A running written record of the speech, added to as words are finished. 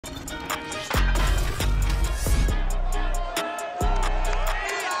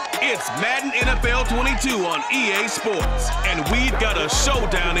It's Madden NFL 22 on EA Sports, and we've got a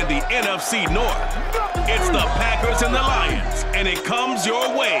showdown in the NFC North. It's the Packers and the Lions, and it comes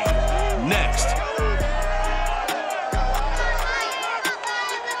your way next.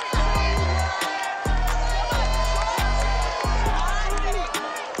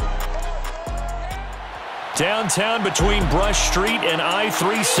 Downtown between Brush Street and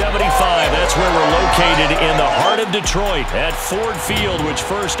I-375. That's where we're located in the heart of Detroit at Ford Field, which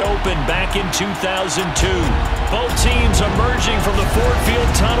first opened back in 2002. Both teams emerging from the Ford Field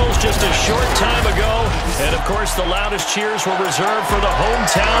tunnels just a short time ago. And, of course, the loudest cheers were reserved for the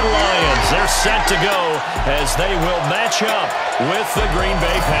hometown Lions. They're set to go as they will match up with the Green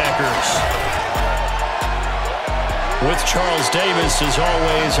Bay Packers. With Charles Davis, as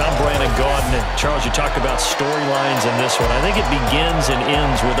always, I'm Brandon Gaudin. Charles, you talked about storylines in this one. I think it begins and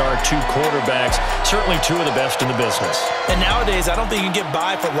ends with our two quarterbacks, certainly two of the best in the business. And nowadays, I don't think you can get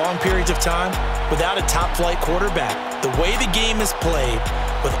by for long periods of time without a top-flight quarterback. The way the game is played,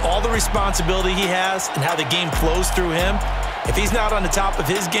 with all the responsibility he has and how the game flows through him, if he's not on the top of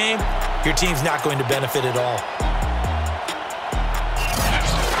his game, your team's not going to benefit at all.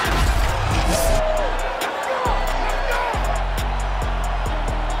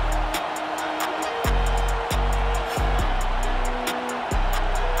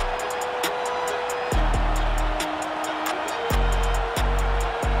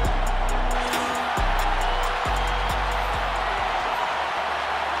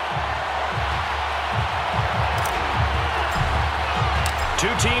 Two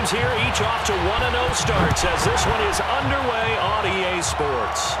teams here, each off to 1-0 starts as this one is underway on EA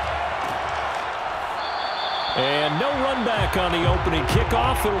Sports. And no run back on the opening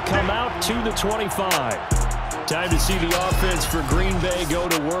kickoff. It'll come out to the 25. Time to see the offense for Green Bay go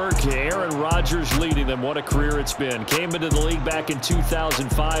to work. Aaron Rodgers leading them. What a career it's been. Came into the league back in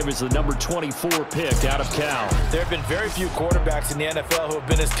 2005 as the number 24 pick out of Cal. There have been very few quarterbacks in the NFL who have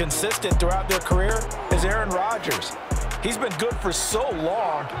been as consistent throughout their career as Aaron Rodgers. He's been good for so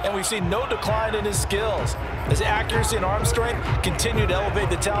long, and we've seen no decline in his skills. His accuracy and arm strength continue to elevate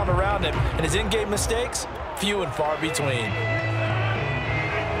the talent around him, and his in-game mistakes, few and far between.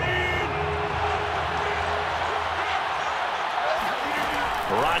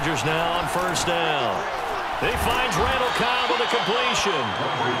 Rodgers now on first down. He finds Randall Cobb with a completion.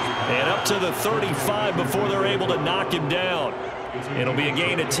 And up to the 35 before they're able to knock him down. It'll be a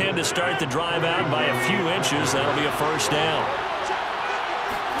gain of 10 to start the drive out by a few inches. That'll be a first down.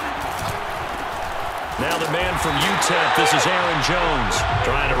 Now the man from UTEP, this is Aaron Jones.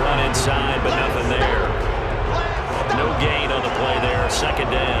 Trying to run inside, but nothing there. No gain on the play there. Second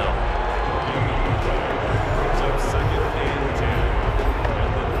down.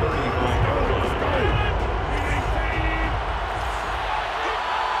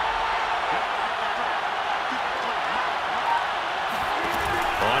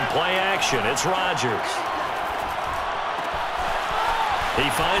 Play action, it's Rodgers. He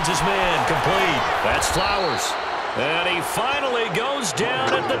finds his man, complete. That's Flowers. And he finally goes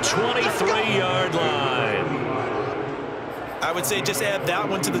down at the 23-yard line. I would say just add that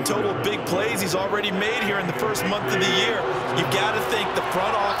one to the total big plays he's already made here in the first month of the year. You've got to think the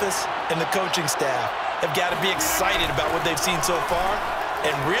front office and the coaching staff have got to be excited about what they've seen so far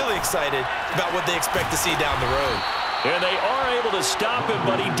and really excited about what they expect to see down the road. And they are able to stop him,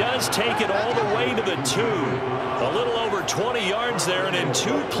 but he does take it all the way to the 2. A little over 20 yards there, and in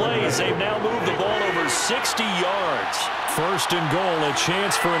 2 plays, they've now moved the ball over 60 yards. First and goal, a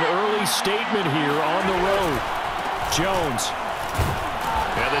chance for an early statement here on the road. Jones.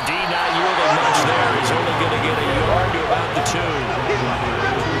 And the D not yielding much there. He's only going to get a yard to about the 2.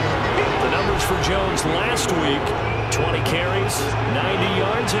 The numbers for Jones last week. 20 carries, 90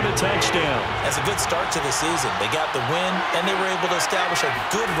 yards, and a touchdown. That's a good start to the season. They got the win, and they were able to establish a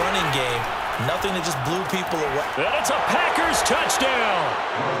good running game. Nothing that just blew people away. And it's a Packers touchdown.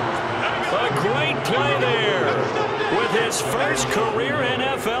 A great play there with his first career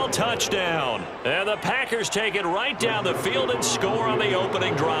NFL touchdown. And the Packers take it right down the field and score on the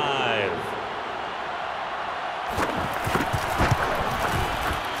opening drive.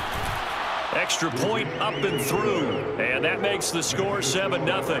 Extra point up and through, and that makes the score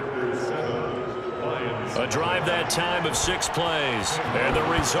 7-0. A drive that time of 6 plays, and the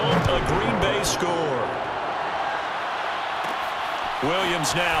result, a Green Bay score.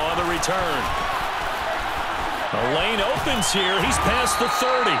 Williams now on the return. A lane opens here. He's past the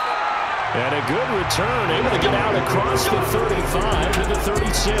 30. And a good return, able to get out across the 35 to the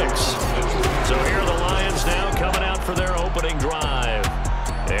 36. So here are the Lions now coming out for their opening drive.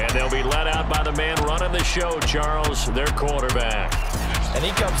 And they'll be let out by the man running the show, Charles, their quarterback. And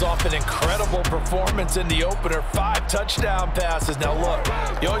he comes off an incredible performance in the opener. 5 touchdown passes. Now look,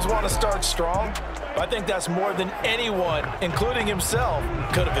 you always want to start strong, but I think that's more than anyone, including himself,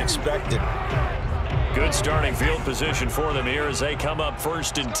 could have expected. Good starting field position for them here as they come up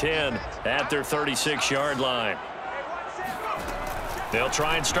 1st and 10 at their 36-yard line. They'll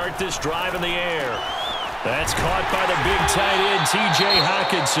try and start this drive in the air. That's caught by the big tight end, T.J.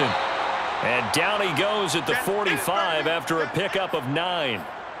 Hockenson. And down he goes at the 45 after a pickup of 9.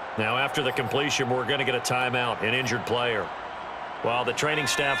 Now after the completion, we're going to get a timeout, an injured player. While the training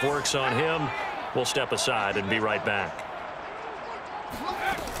staff works on him, we'll step aside and be right back.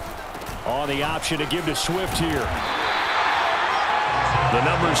 On the option to give to Swift here. The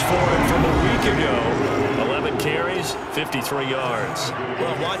numbers for him from a week ago, 11 carries, 53 yards.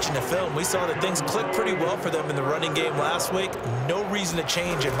 Well, watching the film, we saw that things clicked pretty well for them in the running game last week. No reason to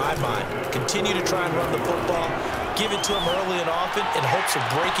change in my mind. Continue to try and run the football, give it to him early and often in hopes of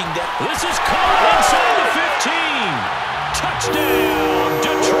breaking down. This is caught inside the 15. Touchdown,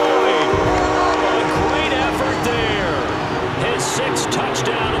 Detroit. A great effort there. His 6th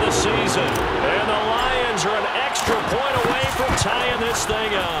touchdown of the season. And the Lions are an extra point away from tying this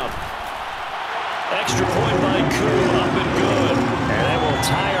thing up. Extra point by Koo, up and good. And that will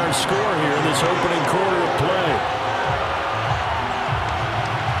tie our score here in this opening quarter of play.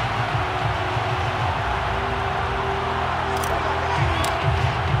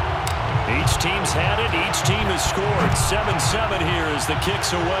 Each team's had it. Each team has scored. 7-7 here as the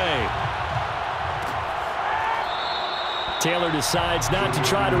kick's away. Taylor decides not to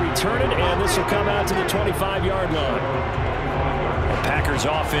try to return it, and this will come out to the 25-yard line. The Packers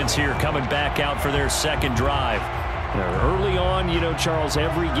offense here coming back out for their 2nd drive. Early on, you know, Charles,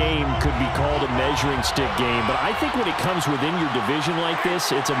 every game could be called a measuring stick game, but I think when it comes within your division like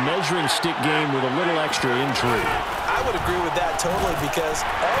this, it's a measuring stick game with a little extra intrigue. I would agree with that totally because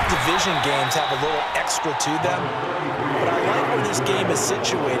all division games have a little extra to them. But I like where this game is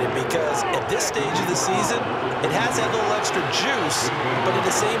situated because at this stage of the season, it has that little extra juice, but at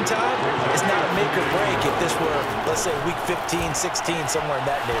the same time, it's not a make or break if this were, let's say, week 15, 16, somewhere in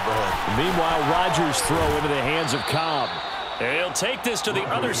that neighborhood. Meanwhile, Rodgers throw into the hands of Cobb. And he'll take this to the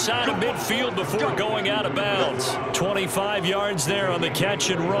other side of midfield before going out of bounds. 25 yards there on the catch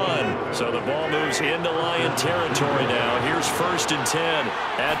and run. So the ball moves into Lion territory now. Here's 1st and 10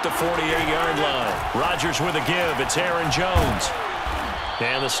 at the 48-yard line. Rodgers with a give. It's Aaron Jones.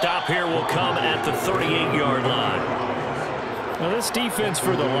 And the stop here will come at the 38-yard line. Now this defense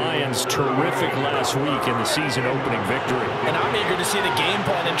for the Lions, terrific last week in the season opening victory. And I'm eager to see the game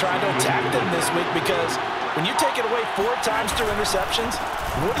plan and try to attack them this week because when you take it away 4 times through interceptions,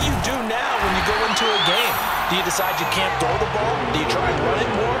 what do you do now when you go into a game? Do you decide you can't throw the ball? Do you try and run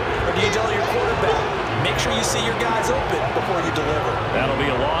it more? Or do you tell your quarterback, make sure you see your guys open before you deliver? That'll be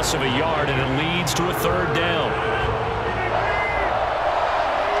a loss of a yard, and it leads to a 3rd down.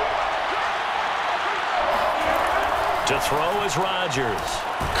 To throw is Rodgers.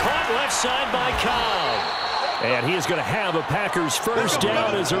 Caught left side by Cobb. And he is going to have a Packers 1st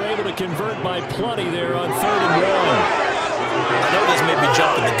down as they're able to convert by plenty there on 3rd and 1. I know this may be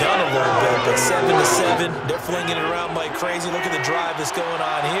jumping the gun a little bit, but 7-7, they're flinging it around like crazy. Look at the drive that's going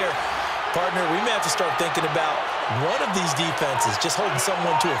on here. Partner, we may have to start thinking about one of these defenses just holding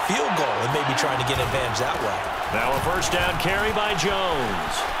someone to a field goal and maybe trying to get an advantage that way. Now a 1st down carry by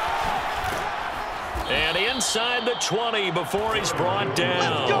Jones. And inside the 20 before he's brought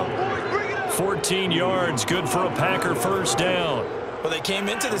down. 14 yards, good for a Packer 1st down. Well, they came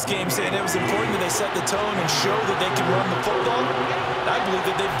into this game saying it was important that they set the tone and show that they can run the football. I believe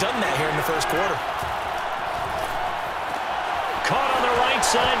that they've done that here in the 1st quarter. Caught on the right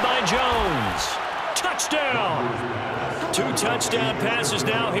side by Jones. Touchdown! 2 touchdown passes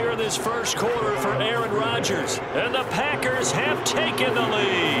now here in this 1st quarter for Aaron Rodgers. And the Packers have taken the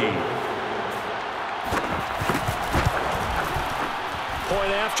lead.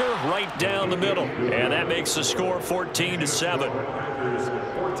 Point after, right down the middle. And that makes the score 14-7.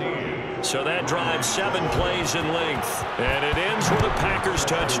 So that drives 7 plays in length. And it ends with a Packers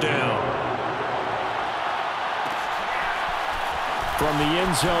touchdown. From the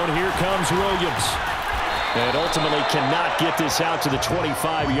end zone, here comes Williams. And ultimately cannot get this out to the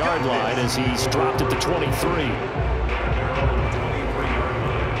 25-yard line as he's dropped at the 23.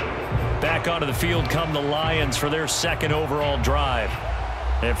 Back onto the field come the Lions for their 2nd overall drive.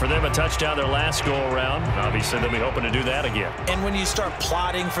 And for them, a touchdown their last go-around. Obviously, they'll be hoping to do that again. And when you start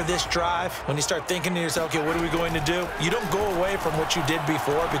plotting for this drive, when you start thinking to yourself, okay, what are we going to do? You don't go away from what you did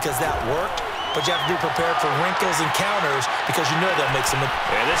before because that worked, but you have to be prepared for wrinkles and counters because you know that makes them.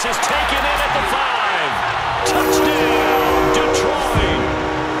 And this is taken in at the 5. Touchdown! Detroit.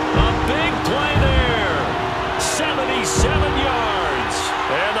 A big play there. 77 yards.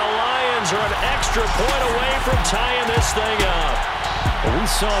 And the Lions are an extra point away from tying this thing up. Well, we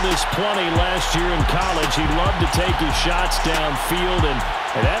saw this plenty last year in college. He loved to take his shots downfield, and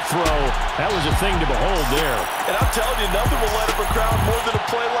that throw, that was a thing to behold there. And I'm telling you, nothing will let up a crowd more than a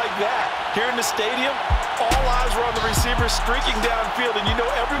play like that. Here in the stadium, all eyes were on the receiver streaking downfield, and you know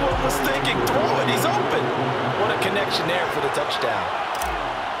everyone was thinking, throw it, he's open. What a connection there for the touchdown.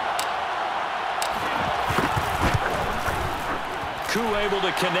 Koo able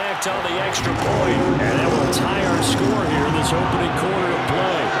to connect on the extra point, and that will tie our score here in this opening quarter of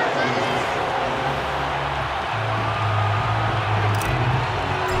play.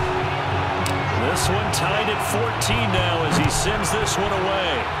 This one tied at 14 now as he sends this one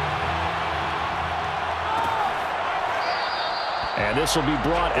away. And this will be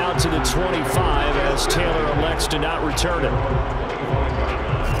brought out to the 25 as Taylor elects to not return it.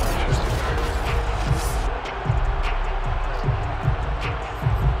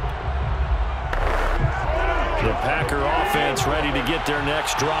 The Packer offense ready to get their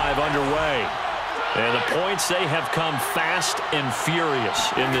next drive underway. And the points, they have come fast and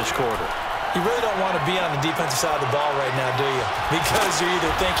furious in this quarter. You really don't want to be on the defensive side of the ball right now, do you? Because you're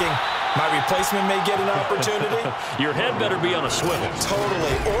either thinking, my replacement may get an opportunity. Your head better be on a swivel.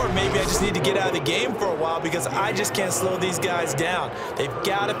 Totally. Or maybe I just need to get out of the game for a while because I just can't slow these guys down. They've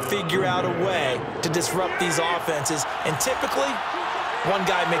got to figure out a way to disrupt these offenses. And typically, one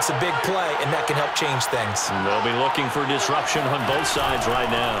guy makes a big play, and that can help change things. And they'll be looking for disruption on both sides right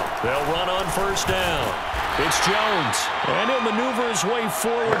now. They'll run on first down. It's Jones, and he'll maneuver his way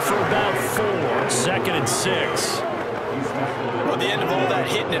forward for about 4. 2nd and 6. Well, the end of all that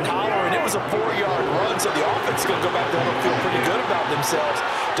hitting and hollering, it was a 4-yard run, so the offense is going to go back there and feel pretty good about themselves.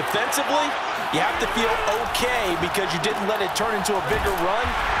 Defensively, you have to feel okay because you didn't let it turn into a bigger run,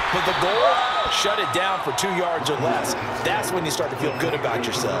 but the goal, shut it down for 2 yards or less. That's when you start to feel good about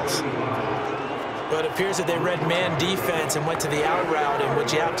yourselves. But it appears that they read man defense and went to the out route, and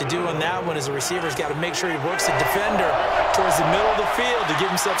what you have to do on that one is the receiver's got to make sure he works the defender towards the middle of the field to give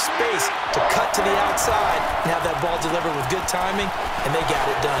himself space to cut to the outside and have that ball delivered with good timing, and they got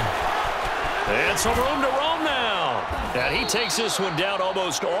it done. And some room to roam now. And he takes this one down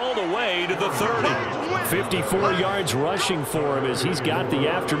almost all the way to the 30. 54 yards rushing for him as he's got the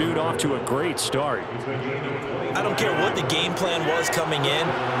afternoon off to a great start. I don't care what the game plan was coming in.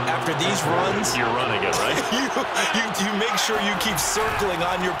 After these runs, you're running it, right? you make sure you keep circling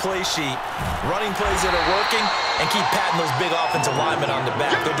on your play sheet, running plays that are working, and keep patting those big offensive linemen on the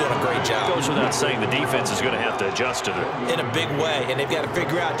back. They're doing a great job. It goes without saying the defense is going to have to adjust to it. In a big way, and they've got to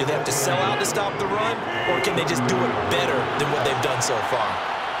figure out, do they have to sell out to stop the run, or can they just do it better than what they've done so far?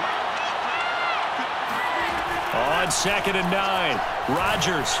 On 2nd and 9,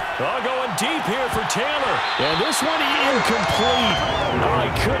 Rodgers going deep here for Taylor. And this one incomplete. Oh,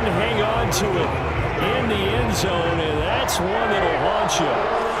 he couldn't hang on to it in the end zone, and that's one that'll haunt you.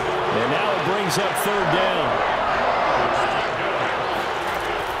 And now it brings up 3rd down.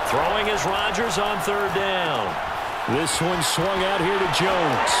 Throwing is Rodgers on 3rd down. This one swung out here to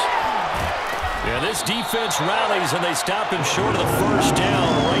Jones. And this defense rallies, and they stop him short of the 1st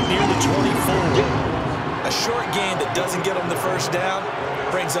down right near the 24. A short gain that doesn't get them the 1st down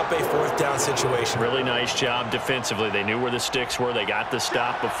brings up a 4th down situation. Really nice job defensively. They knew where the sticks were. They got the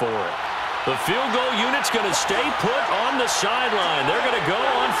stop before it. The field goal unit's going to stay put on the sideline. They're going to go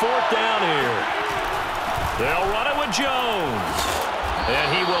on 4th down here. They'll run it with Jones. And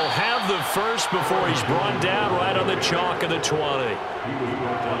he will have the first before he's brought down right on the chalk of the 20.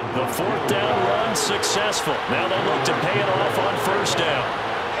 The 4th down run successful. Now they'll look to pay it off on 1st down.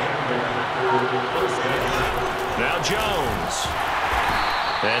 Now Jones.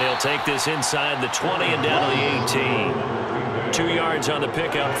 And he'll take this inside the 20 and down to the 18. 2 yards on the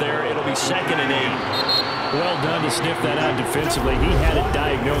pickup there. It'll be 2nd and 8. Well done to sniff that out defensively. He had it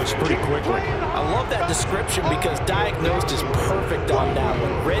diagnosed pretty quickly. I love that description because diagnosed is perfect on that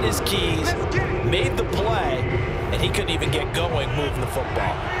one. Read his keys, made the play, and he couldn't even get going moving the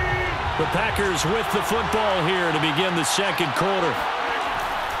football. The Packers with the football here to begin the 2nd quarter.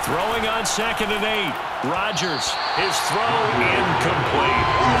 Throwing on 2nd and 8. Rodgers, his throw incomplete.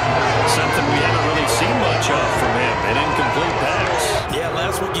 Something we haven't really seen much of from him, an incomplete pass. Yeah,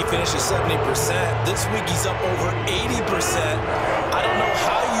 last week he finished at 70%. This week he's up over 80%. I don't know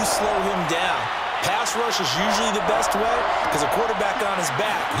how you slow him down. Pass rush is usually the best way because a quarterback on his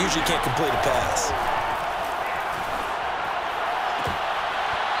back usually can't complete a pass.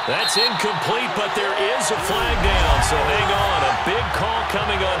 That's incomplete, but there is a flag down, so hang on. A big call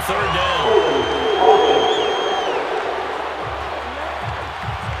coming on 3rd down.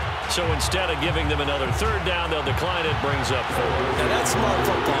 So instead of giving them another third down, they'll decline it, brings up 4. Now that's smart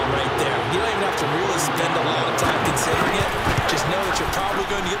football right there. You don't even have to really spend a lot of time considering it. Just know that you're probably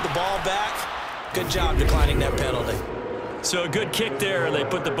going to get the ball back. Good job declining that penalty. So a good kick there, and they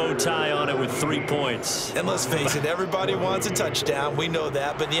put the bow tie on it with 3 points. And let's face it, everybody wants a touchdown. We know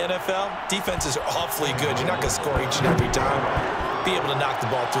that. But in the NFL, defenses are awfully good. You're not going to score each and every time. Be able to knock the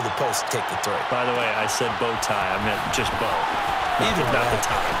ball through the post and take the 3. By the way, I said bow tie. I meant just bow. Not the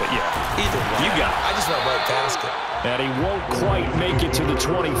tie, but yeah. Either way. You got it. I just went right past it. And he won't quite make it to the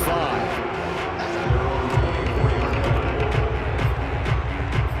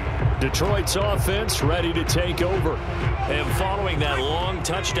 25. Detroit's offense ready to take over. And following that long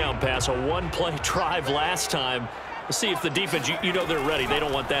touchdown pass, a one-play drive last time, let's see if the defense, you know they're ready. They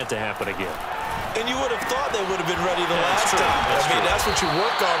don't want that to happen again. And you would have thought they would have been ready the last time. That's what you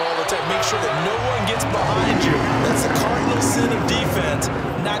work on all the time. Make sure that no one gets behind you. That's the cardinal sin of defense,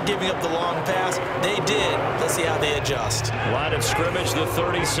 not giving up the long pass. They did. Let's see how they adjust. Line of scrimmage, the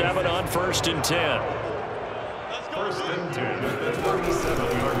 37 on 1st and 10. First and 10 at the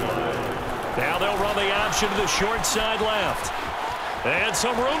 37-yard line. Now they'll run the option to the short side left. And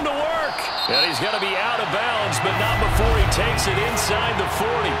some room to work. And he's going to be out of bounds, but not before he takes it inside the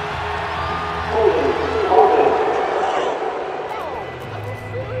 40.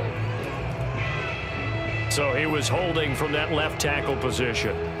 So he was holding from that left tackle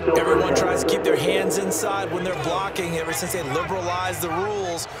position. Everyone tries to keep their hands inside when they're blocking ever since they liberalized the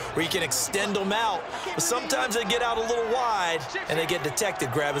rules where you can extend them out. But sometimes they get out a little wide and they get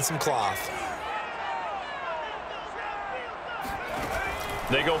detected grabbing some cloth.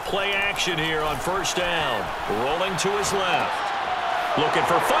 They go play action here on 1st down. Rolling to his left. Looking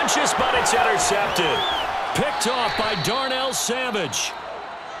for Funchess, but it's intercepted. Picked off by Darnell Savage.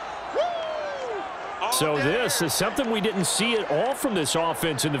 So this is something we didn't see at all from this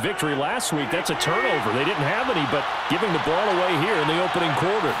offense in the victory last week. That's a turnover. They didn't have any, but giving the ball away here in the opening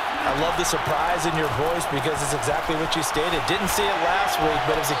quarter. I love the surprise in your voice because it's exactly what you stated. Didn't see it last week,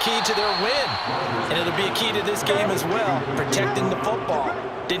 but it was a key to their win. And it'll be a key to this game as well, protecting the football.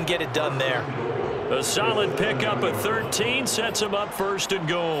 Didn't get it done there. A solid pickup at 13 sets him up 1st and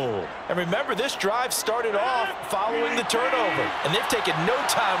goal. And remember, this drive started off following the turnover, and they've taken no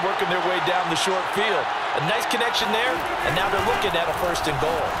time working their way down the short field. A nice connection there, and now they're looking at a 1st and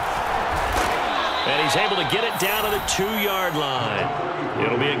goal. And he's able to get it down to the 2-yard line.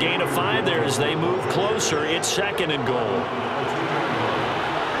 It'll be a gain of 5 there as they move closer. It's 2nd and goal.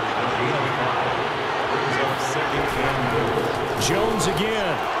 Jones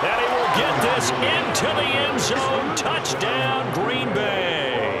again, and he will get this into the end zone. Touchdown, Green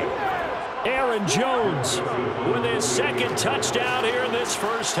Bay. Aaron Jones with his 2nd touchdown here in this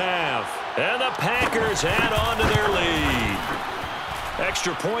 1st half. And the Packers add on to their lead.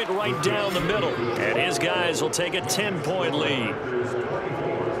 Extra point right down the middle, and his guys will take a 10-point lead.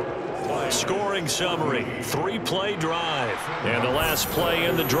 Scoring summary, 3-play drive. And the last play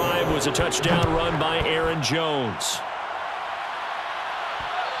in the drive was a touchdown run by Aaron Jones.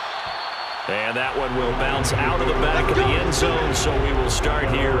 And that one will bounce out of the back of the end zone, so we will start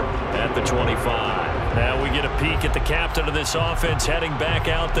here at the 25. Now we get a peek at the captain of this offense heading back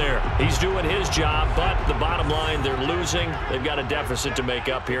out there. He's doing his job, but the bottom line, they're losing. They've got a deficit to make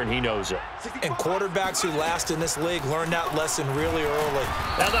up here, and he knows it. And quarterbacks who last in this league learn that lesson really early.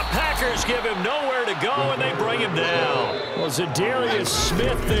 Now the Packers give him nowhere to go, and they bring him down. Well, Zadarius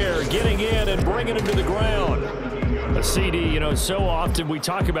Smith there getting in and bringing him to the ground. A CD, so often we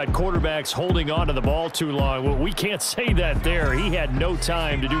talk about quarterbacks holding on to the ball too long. Well, we can't say that there. He had no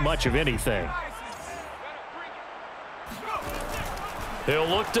time to do much of anything. He'll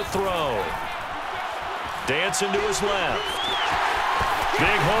look to throw. Dancing to his left.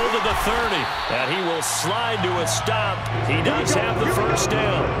 Big hold of the 30. And he will slide to a stop. He does have the 1st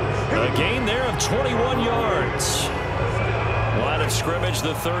down. A gain there of 21 yards. Line of scrimmage,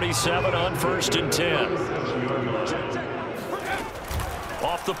 the 37 on 1st and 10.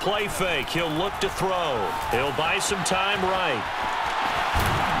 Off the play fake, he'll look to throw. He'll buy some time right.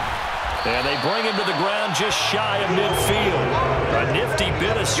 And they bring him to the ground just shy of midfield. A nifty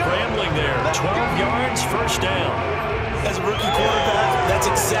bit of scrambling there. 12 yards, 1st down. As a rookie quarterback, that's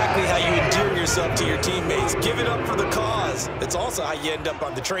exactly how you endear yourself to your teammates. Give it up for the cause. It's also how you end up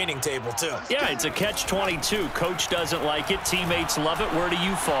on the training table, too. Yeah, it's a catch-22. Coach doesn't like it. Teammates love it. Where do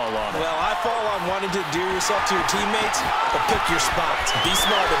you fall on it? Well, I fall on wanting to endear yourself to your teammates, but pick your spots. Be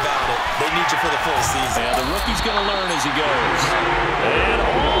smart about it. They need you for the full season. Yeah, the rookie's going to learn as he goes. And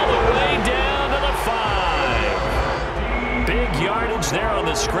all the way down to the 5. Big yardage there on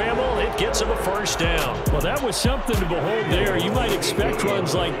the scramble. It gets him a first down. Well, that was something to behold there. You might expect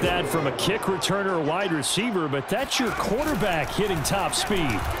runs like that from a kick returner or wide receiver, but that's your quarterback hitting top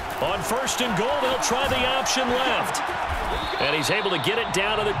speed. On first and goal, they'll try the option left. And he's able to get it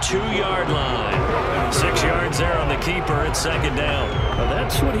down to the 2-yard line. 6 yards there on the keeper. It's second down. Well,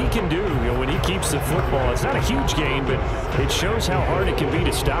 that's what he can do, when he keeps the football. It's not a huge gain, but it shows how hard it can be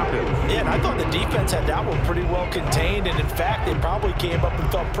to stop him. Yeah, and I thought the defense had that one pretty well contained, and in fact, they probably came up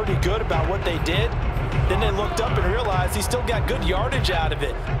and felt pretty good about what they did. Then they looked up and realized he still got good yardage out of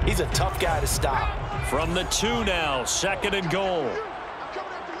it. He's a tough guy to stop. From the 2 now, second and goal.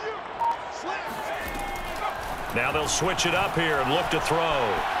 Now they'll switch it up here and look to throw.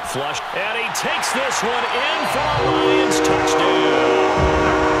 Flush, and he takes this one in for a Lions touchdown.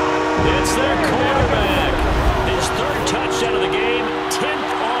 It's their quarterback. His 3rd touchdown of the game,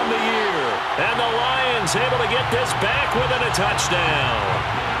 10th on the year. And the Lions able to get this back within a touchdown.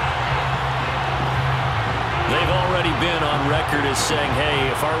 They've already been on record as saying, hey,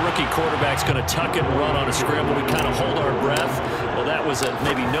 if our rookie quarterback's going to tuck it and run on a scramble, we kind of hold our breath. Well, that was a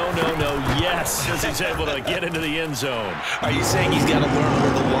maybe no, yes, as he's able to get into the end zone. Are you saying he's got to learn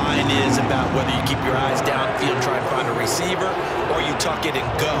where the line is about whether you keep your eyes downfield, try and find a receiver, or you tuck it and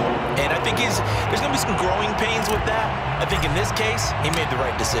go? And I think there's going to be some growing pains with that. I think in this case, he made the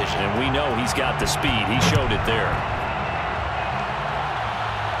right decision. And we know he's got the speed. He showed it there.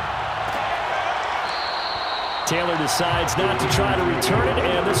 Taylor decides not to try to return it,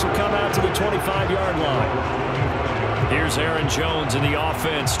 and this will come out to the 25-yard line. Here's Aaron Jones in the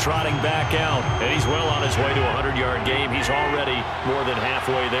offense trotting back out, and he's well on his way to a 100-yard game. He's already more than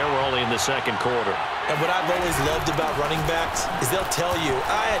halfway there. We're only in the second quarter. And what I've always loved about running backs is they'll tell you,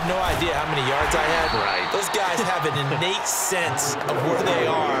 I had no idea how many yards I had. Right. Those guys have an innate sense of where they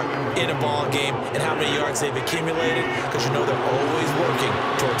are in a ball game and how many yards they've accumulated, because you know they're always working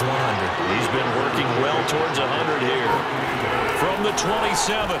towards 100. He's been working well towards 100 here. From the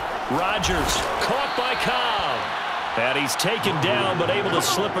 27, Rodgers caught by Cobb. And he's taken down, but able to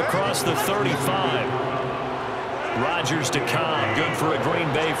slip across the 35. Rodgers to Cobb, good for a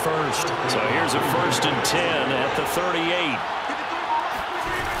Green Bay first. So here's a 1st and 10 at the 38.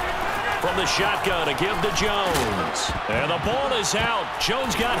 From the shotgun to give to Jones. And the ball is out.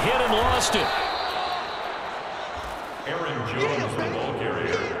 Jones got hit and lost it. Aaron Jones, the ball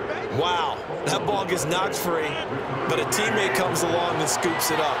carrier. Wow, that ball gets knocked free, but a teammate comes along and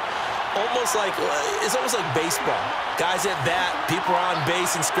scoops it up. It's almost like baseball. Guys at bat, people are on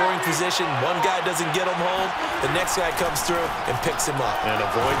base in scoring position. One guy doesn't get him home. The next guy comes through and picks him up. And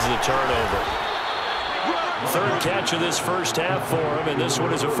avoids the turnover. 3rd catch of this first half for him, and this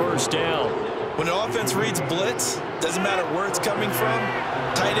one is a first down. When an offense reads blitz, doesn't matter where it's coming from,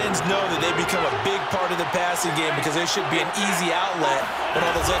 tight ends know that they become a big part of the passing game because there should be an easy outlet when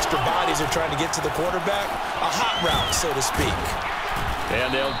all those extra bodies are trying to get to the quarterback. A hot route, so to speak.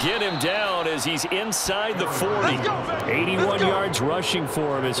 And they'll get him down as he's inside the 40. 81 yards rushing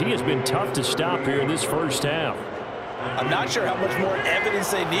for him as he has been tough to stop here in this first half. I'm not sure how much more evidence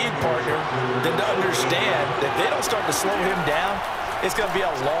they need, partner, than to understand that if they don't start to slow him down, it's going to be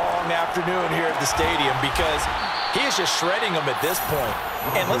a long afternoon here at the stadium because he is just shredding them at this point.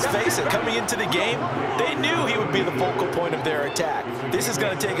 And let's face it, coming into the game, they knew he would be the focal point of their attack. This is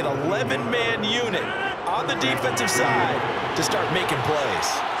going to take an 11-man unit on the defensive side to start making plays.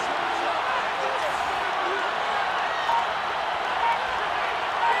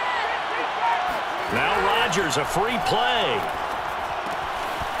 Now Rodgers, a free play.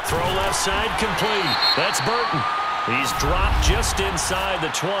 Throw left side complete. That's Burton. He's dropped just inside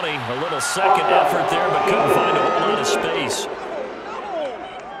the 20. A little second effort there, but couldn't find a whole lot of space.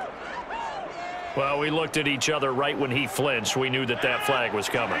 Well, we looked at each other right when he flinched. We knew that that flag was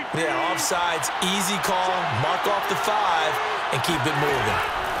coming. Yeah, offsides, easy call, mark off the 5, and keep it moving.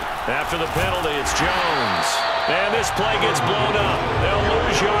 After the penalty, it's Jones. And this play gets blown up. They'll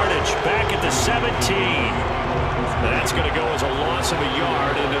lose yardage back at the 17. That's going to go as a loss of a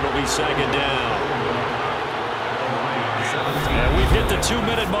yard, and it'll be second down. And we've hit the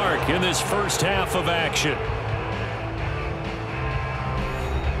 2-minute mark in this first half of action.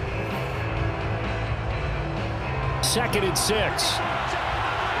 Second and 6.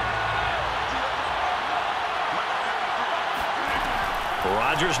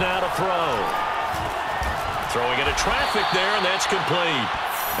 Rodgers now to throw. Throwing into traffic there, and that's complete.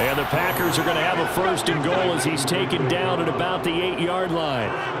 And the Packers are going to have a 1st and goal as he's taken down at about the 8-yard line.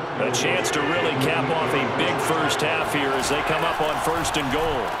 A chance to really cap off a big first half here as they come up on 1st and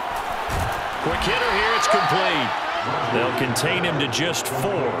goal. Quick hitter here, it's complete. They'll contain him to just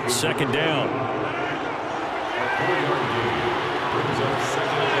 4. Second down.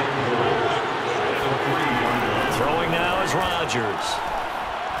 Rodgers.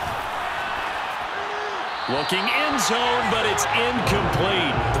 Looking end zone, but it's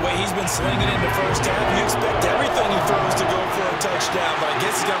incomplete. The way he's been slinging in the first half, you expect everything he throws to go for a touchdown, but I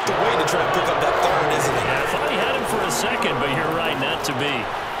guess he's going to have to wait to try and pick up that third, isn't he? Yeah, I thought he had him for a second, but you're right, not to be.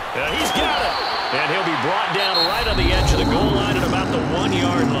 He's got it. And he'll be brought down right on the edge of the goal line at about the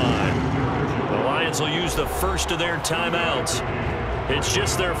 1-yard line. The Lions will use the first of their timeouts. It's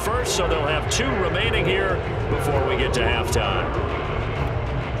just their first, so they'll have 2 remaining here before we get to halftime.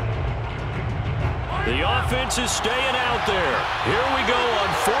 The offense is staying out there. Here we go on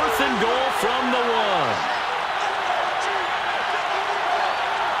 4th and goal from the 1.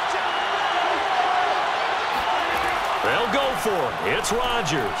 They'll go for it. It's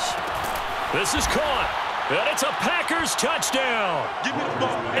Rodgers. This is caught. And it's a Packers touchdown.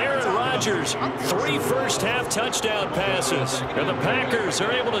 Aaron Rodgers, 3 first-half touchdown passes. And the Packers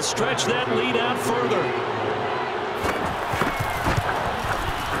are able to stretch that lead out further.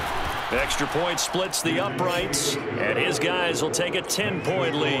 Extra point splits the uprights, and his guys will take a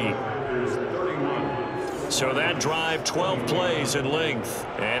 10-point lead. So that drive, 12 plays in length,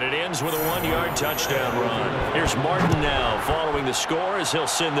 and it ends with a 1-yard touchdown run. Here's Martin now following the score as he'll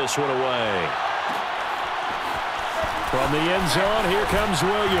send this one away. From the end zone, here comes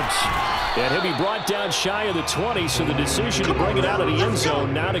Williams. And he'll be brought down shy of the 20, so the decision to bring it out of the end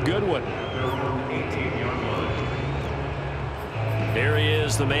zone, not a good one. Here he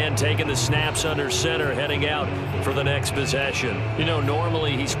is, the man taking the snaps under center, heading out for the next possession. You know,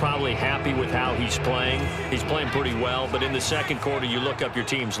 normally he's probably happy with how he's playing. He's playing pretty well, but in the second quarter, you look up your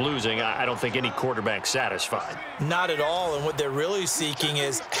team's losing. I don't think any quarterback's satisfied. Not at all, and what they're really seeking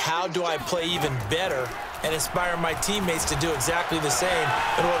is how do I play even better and inspire my teammates to do exactly the same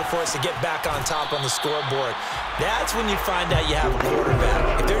in order for us to get back on top on the scoreboard. That's when you find out you have a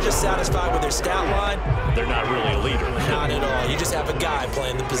quarterback. If they're just satisfied with their stat line, they're not really a leader. Not at all. You just have a guy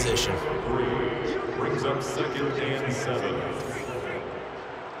playing the position. Brings up 2nd and 7.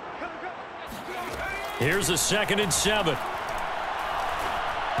 Here's a 2nd and 7.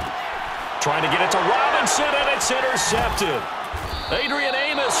 Trying to get it to Robinson, and it's intercepted. Adrian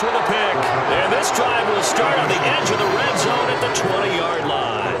Amos with a pick. And this drive will start on the edge of the red zone at the 20-yard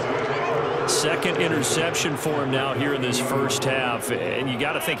line. 2nd interception for him now here in this first half. And you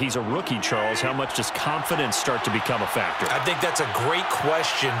got to think he's a rookie, Charles. How much does confidence start to become a factor? I think that's a great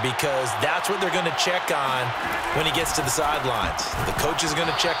question because that's what they're going to check on when he gets to the sidelines. The coach is going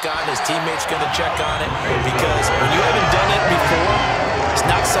to check on it. His teammates going to check on it because when you haven't done it before, it's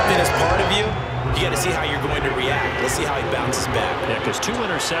not something that's part of you. You got to see how you're going to react. Let's see how he bounces back. Yeah, because 2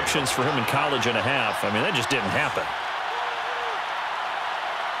 interceptions for him in college and a half. I mean, that just didn't happen.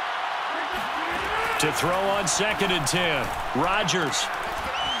 To throw on 2nd and 10. Rodgers.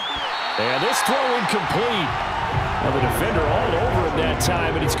 And this throw incomplete. Now the defender all over him that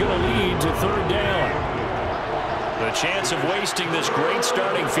time, and it's going to lead to 3rd down. The chance of wasting this great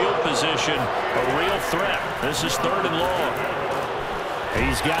starting field position, a real threat. This is 3rd and long.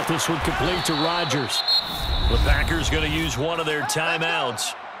 He's got this one complete to Rodgers. The Packers going to use one of their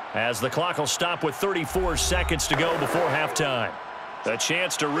timeouts as the clock will stop with 34 seconds to go before halftime. A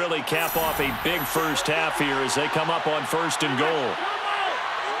chance to really cap off a big first half here as they come up on 1st and goal.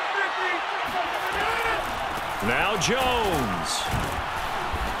 Now Jones.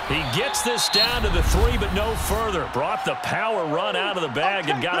 He gets this down to the 3, but no further. Brought the power run out of the bag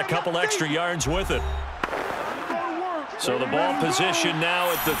and got a couple extra yards with it. So the ball position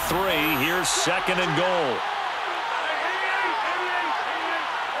now at the 3. Here's 2nd and goal.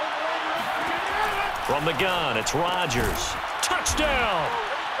 From the gun, it's Rodgers. Touchdown!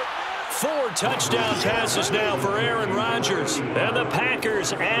 4 touchdown passes now for Aaron Rodgers. And the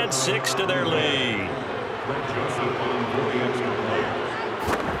Packers add 6 to their lead.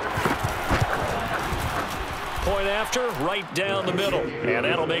 Point after, right down the middle. And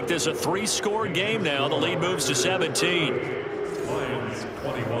that'll make this a 3-score game now. The lead moves to 17. Lions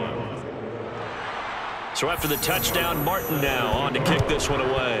 21. So after the touchdown, Martin now on to kick this one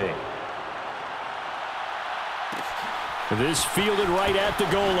away. This fielded right at the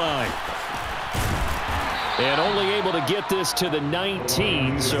goal line. And only able to get this to the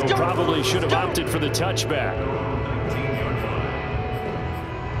 19, so probably should have opted for the touchback.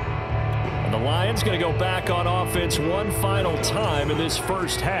 And the Lions going to go back on offense one final time in this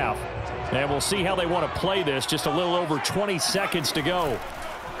first half. And we'll see how they want to play this. Just a little over 20 seconds to go.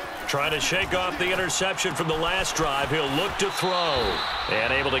 Trying to shake off the interception from the last drive. He'll look to throw.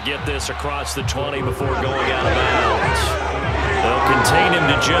 And able to get this across the 20 before going out of bounds. They'll contain him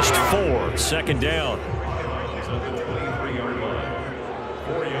to just 4. 2nd down. He's at the 23-yard line.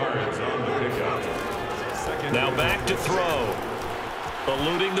 4 yards on the pickup. Now back to throw.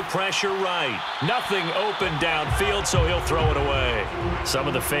 Eluding the pressure right. Nothing open downfield, so he'll throw it away. Some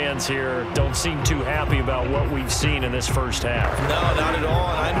of the fans here don't seem too happy about what we've seen in this first half. No, not at all,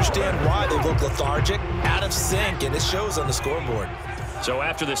 and I understand why. They look lethargic, out of sync, and it shows on the scoreboard. So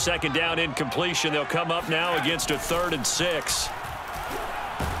after the second down incompletion, they'll come up now against a 3rd and 6.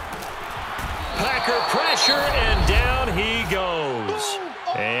 Packer pressure, and down he goes.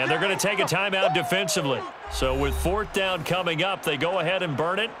 And they're going to take a timeout defensively. So with 4th down coming up, they go ahead and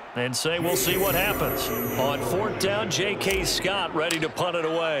burn it and say we'll see what happens. On 4th down, J.K. Scott ready to punt it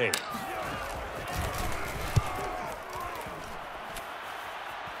away.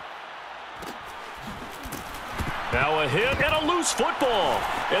 Now a hit and a loose football.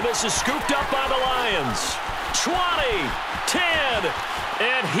 And this is scooped up by the Lions. 20, 10,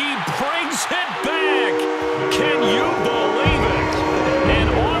 and he brings it back. Can you believe it? An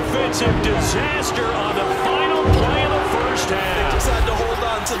offensive disaster on the final play of the first half. They just had to hold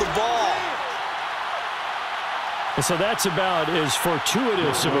on to the ball. So that's about as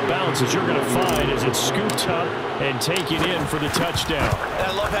fortuitous of a bounce as you're going to find as it's scooped up and taken in for the touchdown. And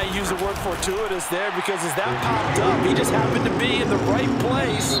I love how you use the word fortuitous there, because as that popped up, he just happened to be in the right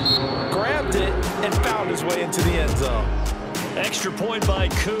place, grabbed it, and found his way into the end zone. Extra point by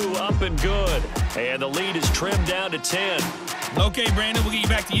Koo, up and good. And the lead is trimmed down to 10. Okay, Brandon, we'll get you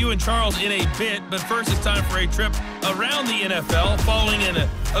back to you and Charles in a bit, but first it's time for a trip around the NFL following an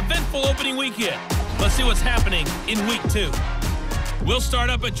eventful opening weekend. Let's see what's happening in Week 2. We'll start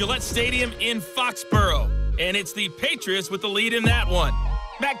up at Gillette Stadium in Foxborough, and it's the Patriots with the lead in that one.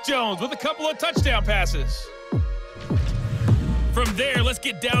 Mac Jones with a couple of touchdown passes. From there, let's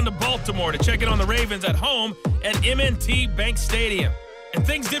get down to Baltimore to check in on the Ravens at home at M&T Bank Stadium. And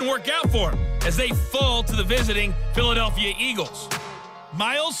things didn't work out for them as they fall to the visiting Philadelphia Eagles.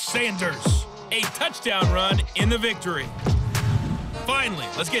 Miles Sanders, a touchdown run in the victory. Finally,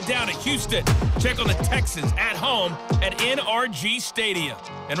 let's get down to Houston. Check on the Texans at home at NRG Stadium.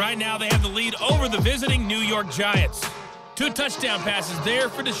 And right now they have the lead over the visiting New York Giants. 2 touchdown passes there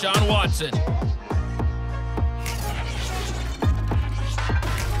for Deshaun Watson.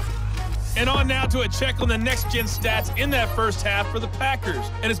 And on now to a check on the next-gen stats in that first half for the Packers.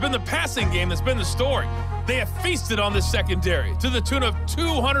 And it's been the passing game that's been the story. They have feasted on this secondary to the tune of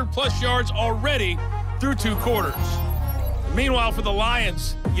 200-plus yards already through 2 quarters. Meanwhile, for the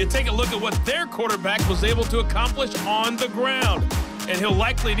Lions, you take a look at what their quarterback was able to accomplish on the ground. And he'll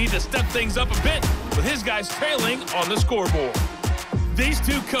likely need to step things up a bit with his guys trailing on the scoreboard. These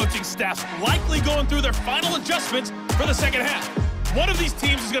 2 coaching staffs likely going through their final adjustments for the second half. One of these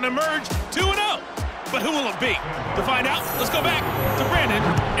teams is going to emerge 2-0. But who will it be? To find out, let's go back to Brandon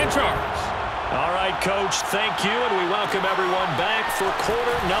and Charles. All right, Coach, thank you, and we welcome everyone back for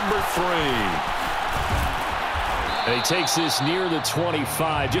quarter number 3. And he takes this near the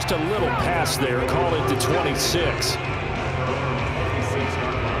 25, just a little pass there, call it the 26.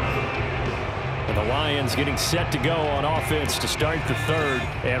 And the Lions getting set to go on offense to start the 3rd.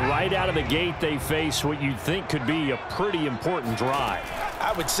 And right out of the gate, they face what you'd think could be a pretty important drive.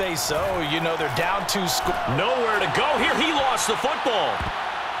 I would say so. You know, they're down 2 scores. Nowhere to go here. He lost the football.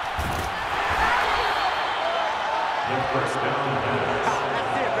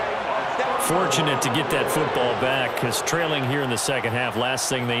 Fortunate to get that football back, because trailing here in the second half, last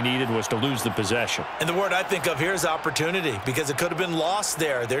thing they needed was to lose the possession. And the word I think of here is opportunity, because it could have been lost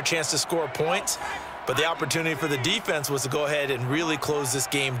there, their chance to score points. But the opportunity for the defense was to go ahead and really close this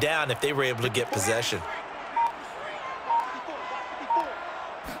game down if they were able to get possession.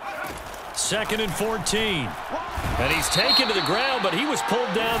 2nd and 14. And he's taken to the ground, but he was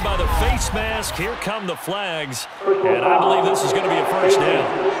pulled down by the face mask. Here come the flags. And I believe this is going to be a first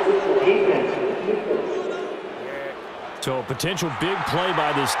down. So a potential big play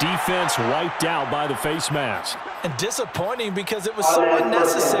by this defense, wiped out by the face mask. And disappointing because it was so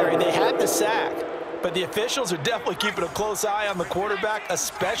unnecessary. They had the sack. But the officials are definitely keeping a close eye on the quarterback,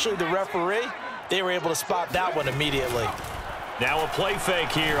 especially the referee. They were able to spot that one immediately. Now a play fake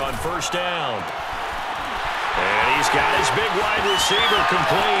here on first down. And he's got his big wide receiver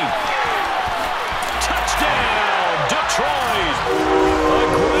complete. Touchdown, Detroit. A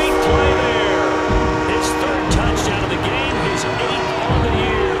great play there. His 3rd touchdown of the game, his 8th on the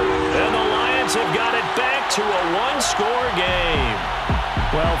year. And the Lions have got it back to a 1-score game.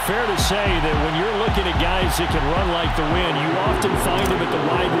 Well, fair to say that when you're looking at guys that can run like the wind, you often find them at the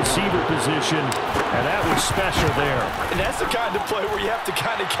wide receiver position, and that was special there. And that's the kind of play where you have to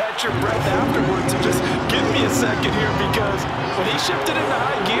kind of catch your breath afterwards and just give me a second here, because when he shifted into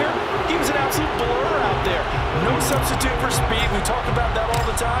high gear, he was an absolute blur out there. No substitute for speed. We talk about that all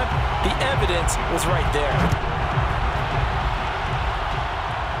the time. The evidence was right there.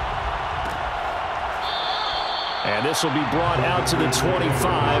 And this will be brought out to the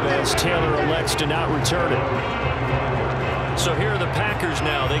 25 as Taylor elects to not return it. So here are the Packers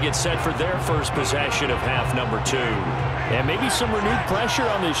now. They get set for their first possession of half number 2. And maybe some renewed pressure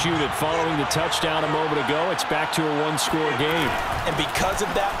on this unit following the touchdown a moment ago. It's back to a one-score game. And because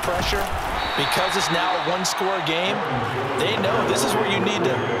of that pressure, because it's now a one-score game, they know this is where you need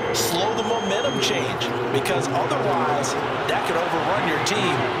to slow the momentum change, because otherwise that could overrun your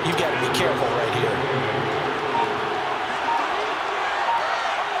team. You've got to be careful right here.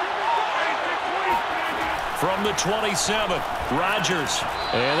 From the 27, Rodgers.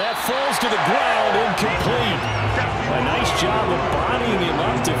 And that falls to the ground, incomplete. A nice job of bodying him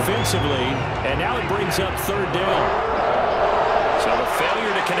up defensively. And now it brings up third down. So the failure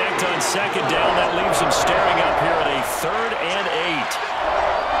to connect on second down, that leaves him staring up here at a 3rd and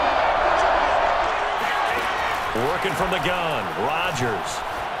 8. Working from the gun, Rodgers.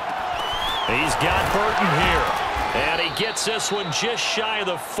 He's got Burton here. And he gets this one just shy of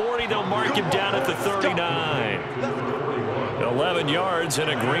the 40. They'll mark him down at the 39. 11 yards and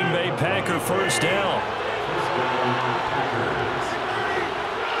a Green Bay Packer first down.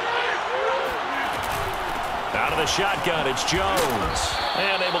 Out of the shotgun, it's Jones.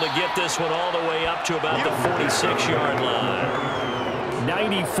 And able to get this one all the way up to about the 46-yard line.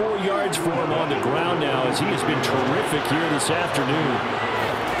 94 yards for him on the ground now, as he has been terrific here this afternoon.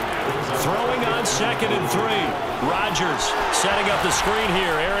 Throwing on 2nd and 3. Rodgers setting up the screen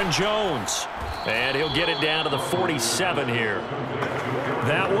here. Aaron Jones. And he'll get it down to the 47 here.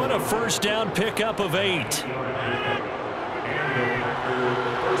 That one a first down pickup of 8.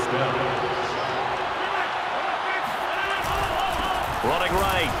 Running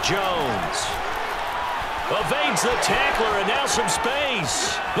right, Jones. Evades the tackler, and now some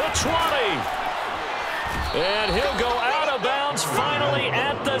space. The 20. And he'll go out of bounds finally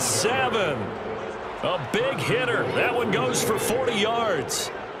at the 7. A big hitter. That one goes for 40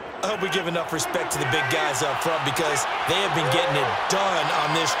 yards. I hope we give enough respect to the big guys up front, because they have been getting it done on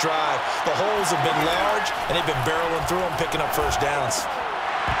this drive. The holes have been large, and they've been barreling through them, picking up first downs.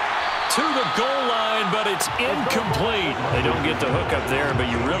 To the goal line, but it's incomplete. They don't get the hook up there, but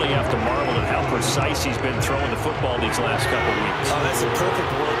you really have to marvel at how precise he's been throwing the football these last couple weeks. Oh, that's a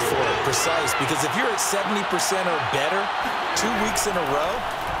perfect word for it, precise, because if you're at 70% or better 2 weeks in a row,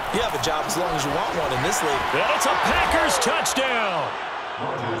 you have a job as long as you want one in this league. And it's a Packers touchdown.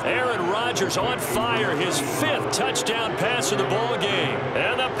 Aaron Rodgers on fire, his 5th touchdown pass of the ball game.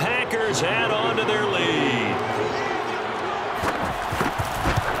 And the Packers add on to their lead.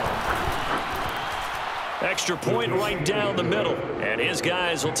 Extra point right down the middle. And his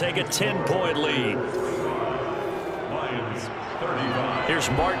guys will take a 10-point lead. Here's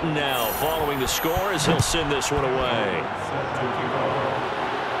Martin now following the score as he'll send this one away.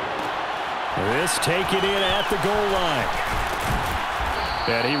 This taken in at the goal line.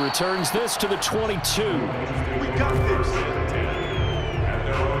 And he returns this to the 22. We got this. At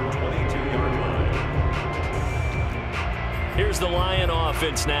their own 22-yard line. Here's the Lion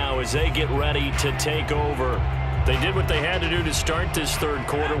offense now as they get ready to take over. They did what they had to do to start this third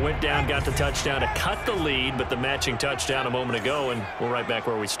quarter. Went down, got the touchdown to cut the lead, but the matching touchdown a moment ago, and we're right back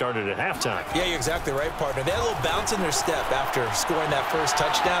where we started at halftime. Yeah, you're exactly right, partner. They had a little bounce in their step after scoring that first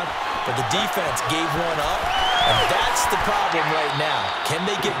touchdown, but the defense gave one up, and that's the problem right now. Can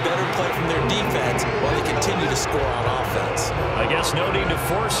they get better play from their defense while they continue to score on offense? I guess no need to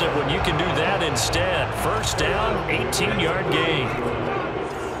force it when you can do that instead. First down, 18-yard gain.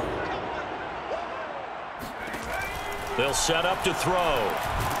 They'll set up to throw.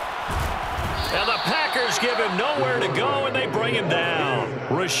 And the Packers give him nowhere to go, and they bring him down.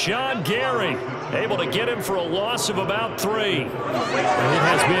 Rashawn Gary able to get him for a loss of about 3. And it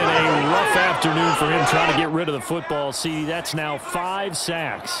has been a rough afternoon for him trying to get rid of the football. See, that's now 5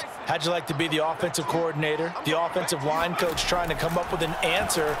 sacks. How'd you like to be the offensive coordinator, the offensive line coach, trying to come up with an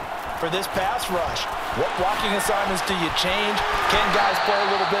answer for this pass rush? What blocking assignments do you change? Can guys play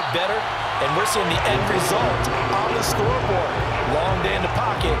a little bit better? And we're seeing the end result on the scoreboard. Long day in the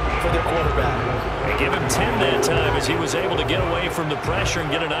pocket for their quarterback. They give him 10 that time as he was able to get away from the pressure and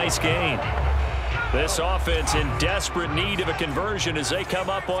get a nice gain. This offense in desperate need of a conversion as they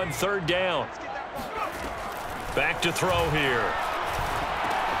come up on third down. Back to throw here.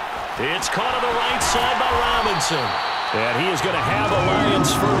 It's caught on the right side by Robinson. And he is going to have a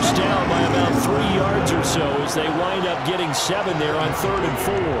Lions first down by about 3 yards or so as they wind up getting 7 there on 3rd and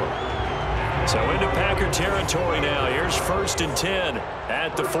 4. So into Packer territory now. Here's 1st and 10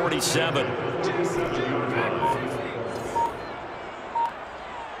 at the 47.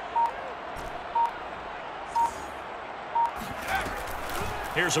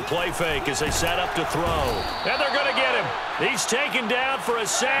 Here's a play fake as they set up to throw. And they're going to get him. He's taken down for a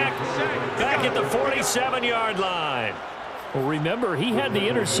sack back at the 47-yard line. Well, remember, he had the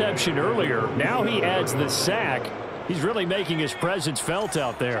interception earlier. Now he adds the sack. He's really making his presence felt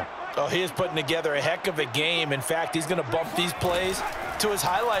out there. Oh, he is putting together a heck of a game. In fact, he's going to bump these plays to his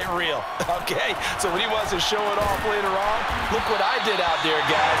highlight reel. Okay, so when he wants to show it off later on, look what I did out there,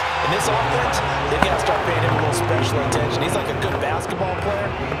 guys. In this offense, they got to start paying him a little special attention. He's like a good basketball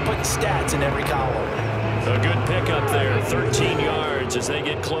player, putting stats in every column. A good pickup there, 13 yards as they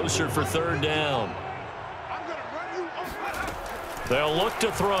get closer for third down. They'll look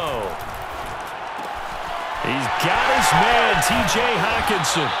to throw. He's got his man, T.J.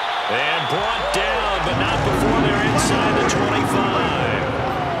 Hockenson. And brought down, but not before they're inside the 25.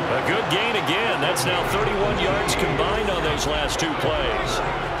 A good gain again. That's now 31 yards combined on those last two plays.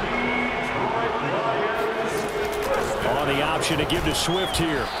 On the option to give to Swift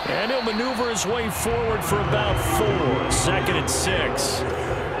here. And he'll maneuver his way forward for about 4. 2nd and 6.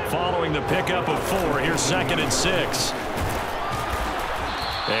 Following the pickup of 4, here's 2nd and 6.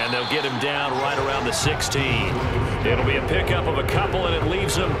 And they'll get him down right around the 16. It'll be a pickup of a couple, and it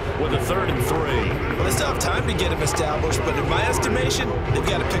leaves them with a 3rd and 3. Well, they still have time to get him established, but in my estimation, they've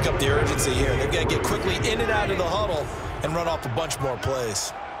got to pick up the urgency here. They've got to get quickly in and out of the huddle and run off a bunch more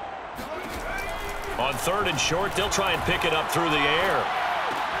plays. On 3rd and short, they'll try and pick it up through the air.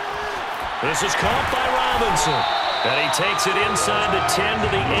 This is caught by Robinson. And he takes it inside the 10 to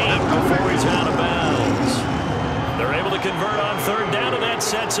the 8 before he's out of bounds. They're able to convert on 3rd down, and that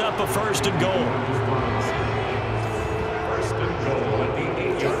sets up a 1st and goal. 1st and goal at the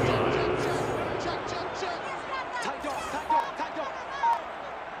 8-yard line.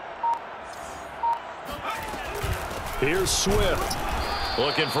 Here's Swift.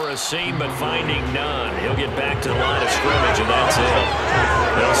 Looking for a seam, but finding none. He'll get back to the line of scrimmage, and that's it.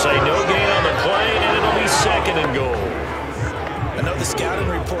 They'll say no gain on the play, and it'll be 2nd and goal. I know the scouting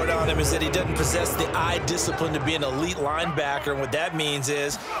report on him is that he doesn't possess the eye discipline to be an elite linebacker, and what that means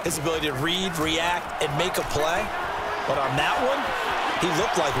is his ability to read, react, and make a play. But on that one, he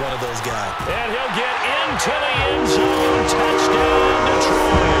looked like one of those guys. And he'll get into the end zone. Touchdown,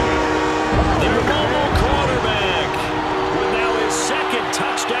 Detroit. Their mobile quarterback with now his 2nd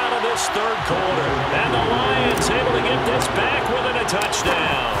touchdown of this 3rd quarter. And the Lions able to get this back within a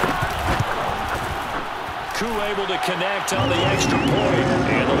touchdown. Koo able to connect on the extra point,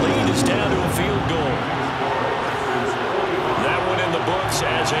 and the lead is down to a field goal. That one in the books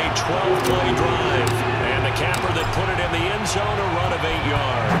as a 12-play drive, and the capper that put it in the end zone, a run of 8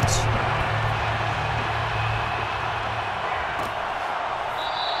 yards.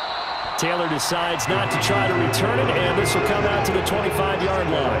 Taylor decides not to try to return it, and this will come out to the 25-yard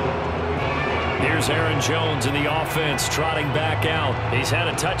line. Here's Aaron Jones in the offense trotting back out. He's had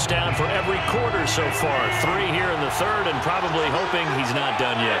a touchdown for every quarter so far. 3 here in the 3rd, and probably hoping he's not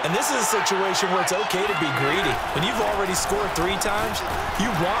done yet. And this is a situation where it's okay to be greedy. When you've already scored 3 times,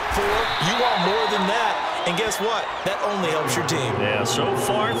 you want 4, you want more than that. And guess what? That only helps your team. Yeah, so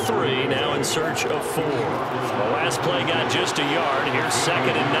far 3, now in search of 4. The last play got just a yard. Here's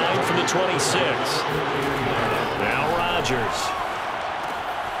 2nd and 9 from the 26. Now Rodgers.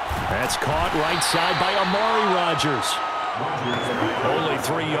 That's caught right side by Amari Rodgers. Only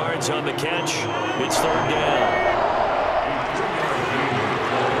 3 yards on the catch. It's 3rd down.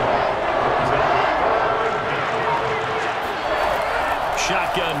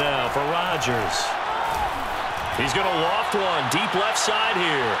 Shotgun now for Rodgers. He's going to loft one deep left side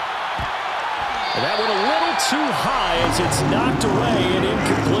here. And that went a little too high as it's knocked away and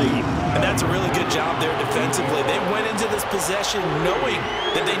incomplete. And that's a really good job there defensively. They went into this possession knowing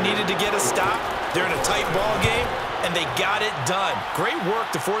that they needed to get a stop. They're in a tight ball game, and they got it done. Great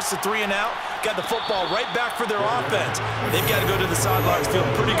work to force the 3 and out. Got the football right back for their offense. They've got to go to the sidelines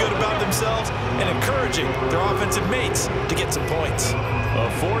feeling pretty good about themselves and encouraging their offensive mates to get some points. A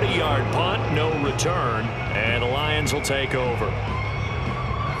 40-yard punt, no return, and the Lions will take over.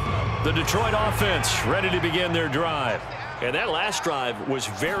 The Detroit offense ready to begin their drive. And that last drive was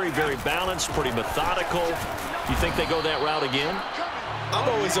very, very balanced, pretty methodical. You think they go that route again? I'm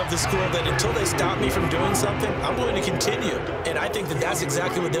always of the school that until they stop me from doing something, I'm going to continue. And I think that that's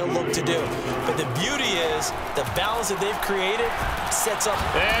exactly what they'll look to do. But the beauty is the balance that they've created sets up.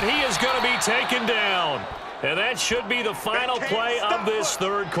 And he is going to be taken down. And that should be the final play of this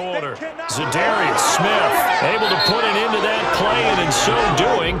 3rd quarter. Zadarius Smith able to put it into that play, and in so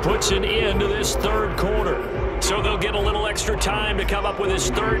doing, puts an end to this 3rd quarter. So they'll get a little extra time to come up with this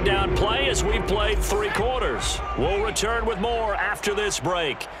 3rd down play as we've played 3 quarters. We'll return with more after this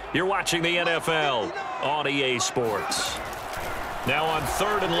break. You're watching the NFL on EA Sports. Now on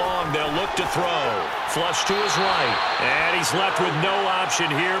 3rd and long, they'll look to throw. Flush to his right. And he's left with no option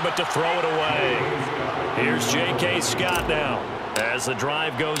here but to throw it away. Here's J.K. Scott now as the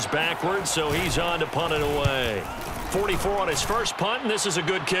drive goes backwards, so he's on to punt it away. 44 on his first punt, and this is a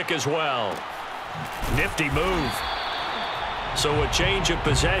good kick as well. Nifty move. So a change of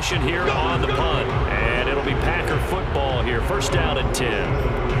possession here on the punt. And it'll be Packer football here. 1st down and 10.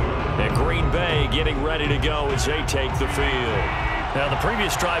 And Green Bay getting ready to go as they take the field. Now, the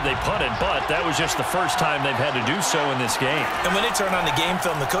previous drive they punted, but that was just the first time they've had to do so in this game. And when they turn on the game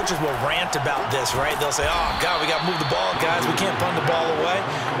film, the coaches will rant about this, right? They'll say, oh, God, we got to move the ball, guys. We can't punt the ball away.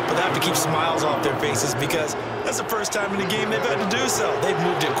 But they have to keep smiles off their faces because that's the first time in the game they've had to do so. They've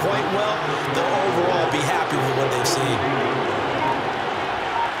moved it quite well. They'll overall be happy with what they've seen.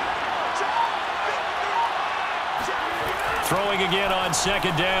 Throwing again on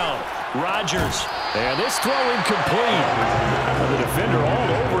 2nd down. Rodgers. And this throw incomplete. The defender all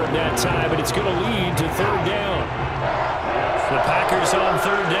over it that time, and it's going to lead to 3rd down. The Packers on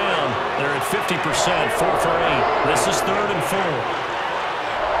 3rd down. They're at 50%, 4 for 8. This is 3rd and 4.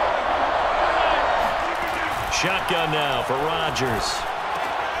 Shotgun now for Rodgers.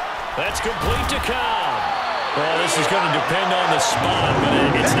 That's complete to Cobb. Well, this is going to depend on the spot, but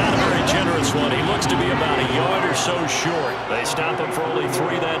it's not a very generous one. He looks to be about a yard or so short. They stop him for only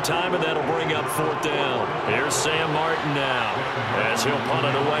 3 that time, and that'll bring up 4th down. Here's Sam Martin now as he'll punt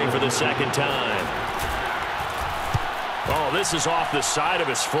it away for the 2nd time. Oh, this is off the side of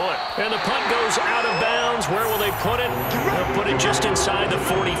his foot. And the punt goes out of bounds. Where will they put it? They'll put it just inside the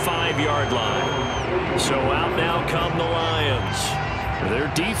 45-yard line. So out now come the Lions.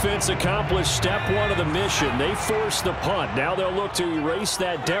 Their defense accomplished step 1 of the mission. They forced the punt. Now they'll look to erase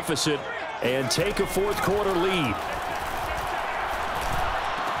that deficit and take a 4th quarter lead.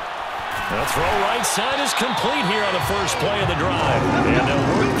 The throw right side is complete here on the first play of the drive. And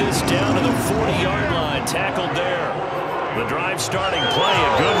they'll work this down to the 40-yard line. Tackled there. The drive starting play,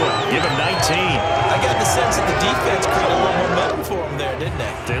 a good one. Give him 19. I got the sense that the defense created a little momentum for them there, didn't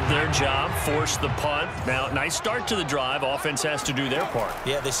they? Did their job, forced the punt. Now, nice start to the drive. Offense has to do their part.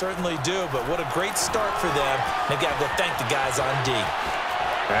 Yeah, they certainly do, but what a great start for them. They've got to go thank the guys on D.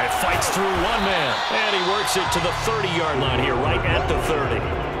 And fights through one man. And he works it to the 30-yard line here, right at the 30.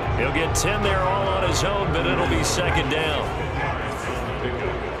 He'll get 10 there all on his own, but it'll be 2nd down.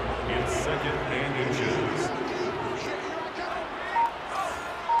 It's 2nd and inches.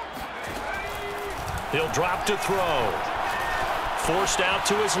 He'll drop to throw. Forced out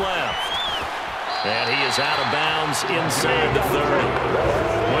to his left. And he is out of bounds inside the 30.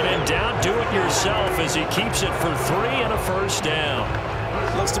 When in doubt, do it yourself as he keeps it for 3 and a 1st down.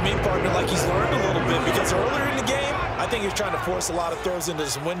 Looks to me, partner, like he's learned a little bit because earlier in the game, I think he was trying to force a lot of throws into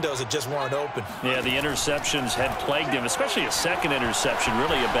some windows that just weren't open. Yeah, the interceptions had plagued him, especially a 2nd interception,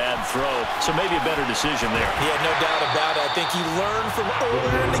 really a bad throw. So maybe a better decision there. Yeah, no doubt about it. I think he learned from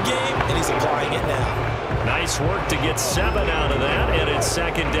earlier in the game, and he's applying it now. Nice work to get 7 out of that, and it's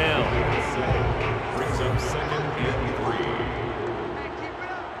 2nd down. Brings up 2nd and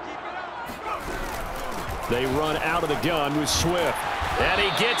 3. They run out of the gun with Swift. And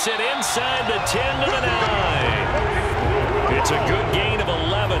he gets it inside the 10 to the 9. It's a good gain of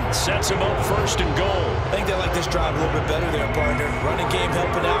 11. Sets him up 1st and goal. I think they like this drive a little bit better there, partner. Running game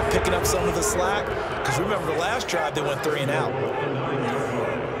helping out, picking up some of the slack. Because remember the last drive, they went 3 and out.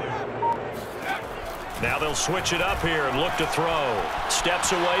 Now they'll switch it up here and look to throw.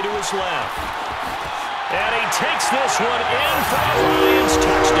 Steps away to his left. And he takes this one in for a Lions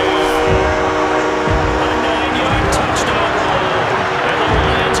touchdown. A 9-yard touchdown run. And the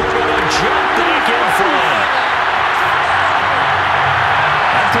Lions are going to jump back in front.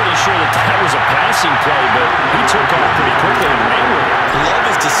 I'm pretty sure that was a passing play, but he took off pretty quickly and ran with it. Love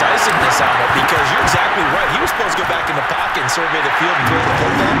his decisiveness on it because you're exactly right. He was supposed to go back in the pocket and survey the field and throw the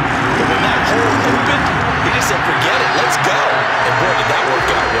football. But when that hole opened, he just said, forget it, let's go. And boy, did that work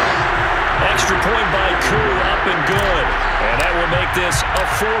out well. Extra point by Koo, up and good. And that will make this a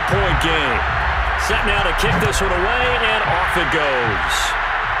 4-point game. Set now to kick this one away, and off it goes.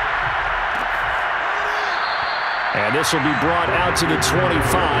 And this will be brought out to the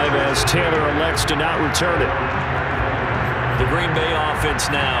 25 as Taylor elects to not return it. The Green Bay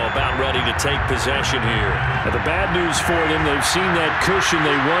offense now about ready to take possession here. Now the bad news for them, they've seen that cushion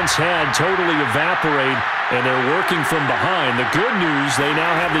they once had totally evaporate, and they're working from behind. The good news, they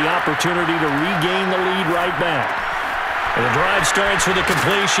now have the opportunity to regain the lead right back. And the drive starts with a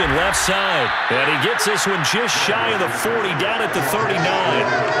completion, left side. And he gets this one just shy of the 40, down at the 39.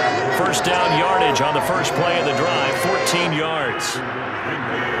 First down yardage on the first play of the drive, 14 yards.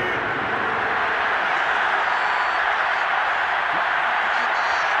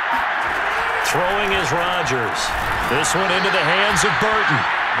 is Rodgers. This one into the hands of Burton.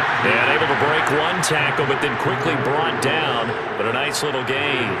 And able to break one tackle, but then quickly brought down. But a nice little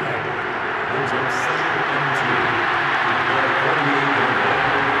gain.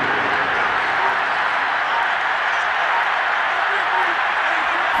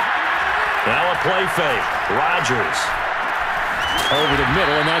 Now a play fake. Rodgers. Over the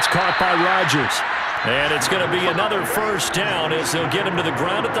middle, and that's caught by Rodgers. And it's going to be another first down as they'll get him to the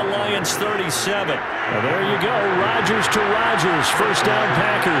ground at the Lions 37. Well, there you go. Rodgers to Rodgers. First down,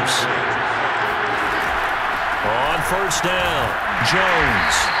 Packers. On first down,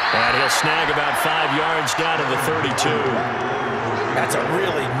 Jones. And he'll snag about 5 yards down to the 32. That's a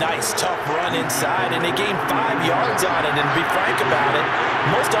really nice, tough run inside, and they gained 5 yards on it. And to be frank about it,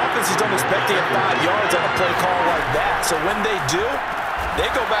 most offenses don't expect to get 5 yards on a play call like that. So when they do, they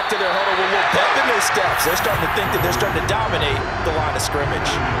go back to their huddle with a little pep in their steps. They're starting to think that they're starting to dominate the line of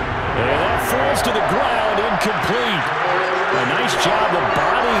scrimmage. And that falls to the ground, incomplete. A nice job of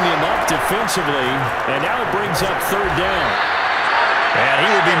bodying him up defensively, and now it brings up third down. And he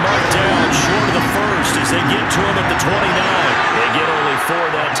will be marked down short of the first as they get to him at the 29. They get only 4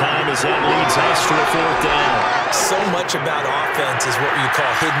 that time as that leads us to a fourth down. So much about offense is what you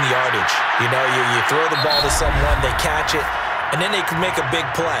call hidden yardage. You know, you throw the ball to someone, they catch it, and then they can make a big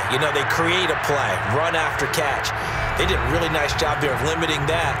play. You know, they create a play, run after catch. They did a really nice job there of limiting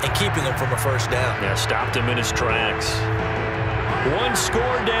that and keeping him from a first down. Yeah, stopped him in his tracks. One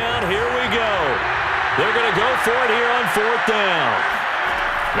score down, here we go. They're going to go for it here on fourth down.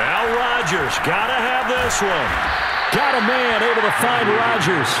 Now Rodgers, gotta have this one. Got a man able to find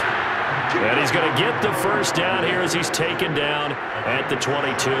Rodgers. And he's going to get the first down here as he's taken down at the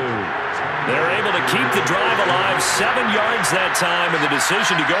 22. They're able to keep the drive alive, 7 yards that time, and the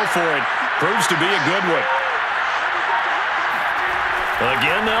decision to go for it proves to be a good one.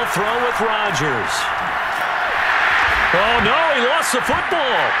 Again, they'll throw with Rodgers. Oh, no, he lost the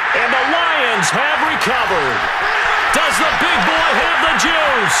football, and the Lions have recovered. Does the big boy have the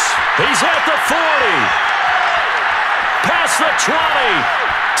juice? He's at the 40. Past the 20.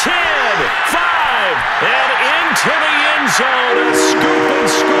 10, 5, and into the end zone. A scoop and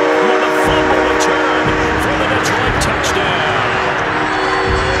score with a fumble return for the Detroit touchdown.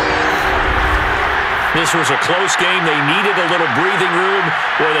 This was a close game. They needed a little breathing room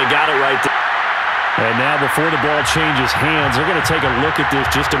where they got it right there. And now before the ball changes hands, they're going to take a look at this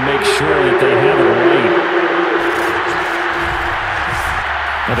just to make sure that they have it right.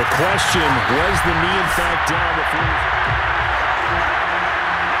 Now the question, was the knee in fact down before?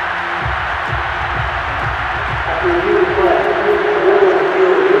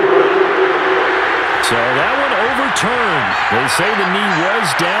 So that one overturned. They say the knee was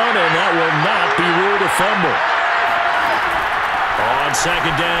down, and that will not be ruled a fumble. On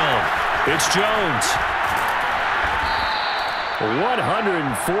second down, it's Jones.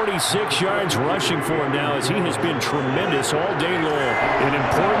 146 yards rushing for him now as he has been tremendous all day long. An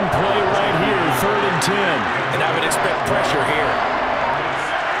important play right here, 3rd and 10. And I would expect pressure here.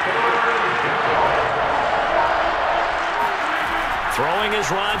 Throwing is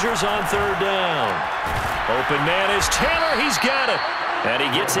Rodgers on 3rd down. Open man is Taylor. He's got it. And he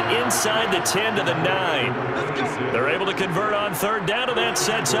gets it inside the 10 to the 9. They're able to convert on 3rd down, and that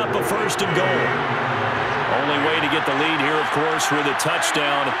sets up a 1st and goal. Only way to get the lead here, of course, with a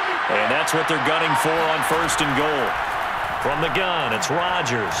touchdown. And that's what they're gunning for on 1st and goal. From the gun, it's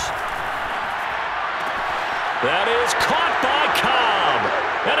Rodgers. That is caught by Cobb.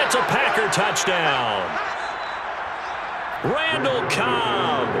 And it's a Packer touchdown. Randall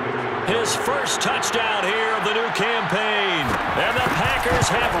Cobb, his first touchdown here of the new campaign. And the Packers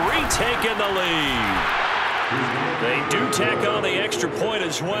have retaken the lead. They do tack on the extra point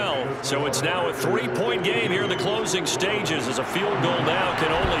as well. So it's now a 3-point game here in the closing stages as a field goal now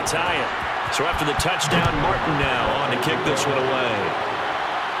can only tie it. So after the touchdown, Martin now on to kick this one away.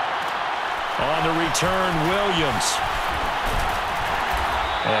 On the return, Williams.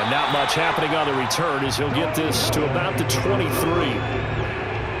 And not much happening on the return as he'll get this to about the 23.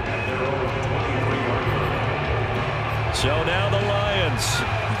 So now the Lions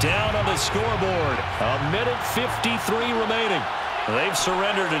down on the scoreboard. 1:53 remaining. They've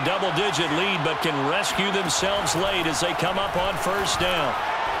surrendered a double-digit lead but can rescue themselves late as they come up on 1st down.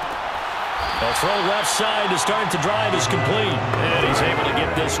 A throw left side to start the drive is complete. And he's able to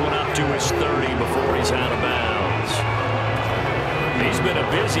get this one up to his 30 before he's out of bounds. He's been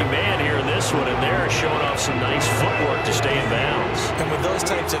a busy man here in this one, and they're showing off some nice footwork to stay in bounds. And with those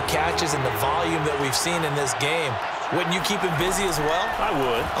types of catches and the volume that we've seen in this game, Wouldn't you keep him busy as well? I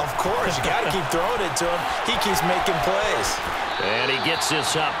would. Of course. You got to keep throwing it to him. He keeps making plays. And he gets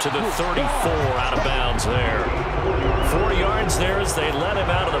this up to the 34 out of bounds there. 4 yards there as they let him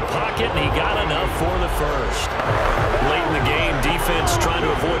out of the pocket, and he got enough for the first. Late in the game, defense trying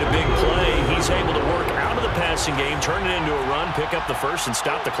to avoid a big play. He's able to work out of the passing game, turn it into a run, pick up the first, and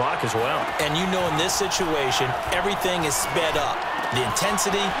stop the clock as well. And you know in this situation, everything is sped up. The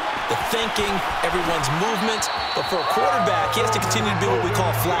intensity, the thinking, everyone's movement. But for a quarterback, he has to continue to be what we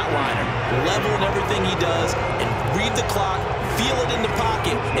call flatliner. Level in everything he does and read the clock, feel it in the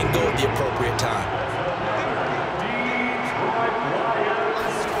pocket, and go at the appropriate time.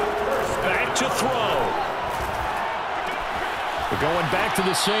 Back to throw. We're going back to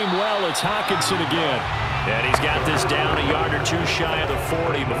the same well. It's Hockenson again. And he's got this down a yard or two shy of the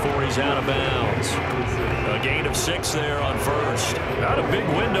 40 before he's out of bounds. A gain of 6 there on first. Not a big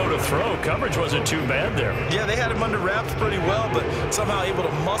window to throw. Coverage wasn't too bad there. Yeah, they had him under wraps pretty well, but somehow able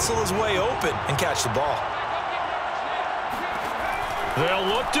to muscle his way open and catch the ball. They'll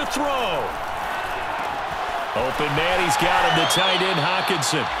look to throw. Open man, he's got him, the tight end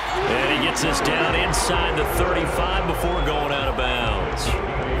Hockenson. And he gets this down inside the 35 before going out of bounds.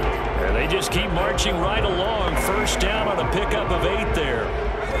 And they just keep marching right along. First down on a pickup of 8 there.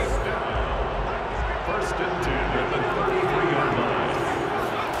 First and 10 at the 33-yard line.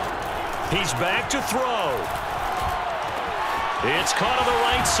 He's back to throw. It's caught on the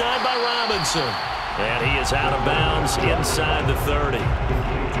right side by Robinson. And he is out of bounds inside the 30.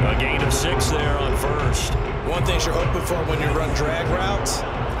 A gain of 6 there on first. One thing you're hoping for when you run drag routes,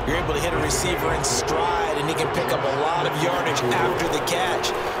 you're able to hit a receiver in stride, and he can pick up a lot of yardage after the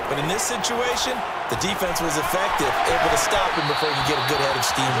catch. But in this situation, the defense was effective, able to stop him before you get a good head of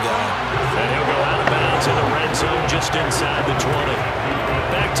steam going. And he'll go out of bounds in the red zone just inside the 20.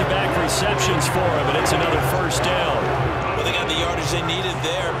 Back-to-back receptions for him, and it's another first down. Well, they got the yardage they needed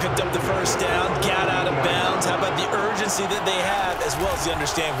there, picked up the first down, got out of bounds. How about the urgency that they have, as well as they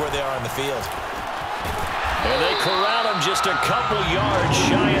understand where they are in the field. And they corral him just a couple yards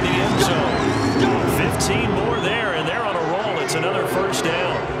shy of the end zone. 15 more there, and they're on a roll. It's another first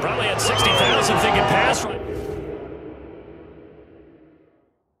down. Probably had 60,000 thinking pass.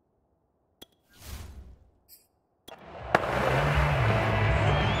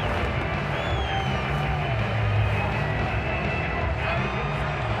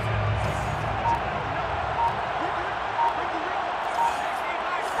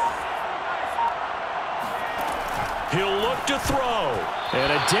 He'll look to throw. And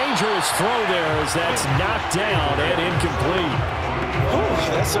a dangerous throw there as that's knocked down and incomplete.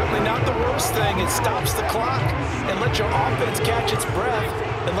 Ooh, that's certainly not the worst thing. It stops the clock and lets your offense catch its breath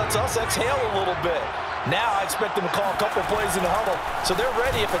and lets us exhale a little bit. Now I expect them to call a couple plays in the huddle, so they're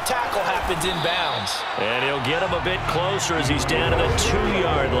ready if a tackle happens inbounds. And he'll get him a bit closer as he's down to the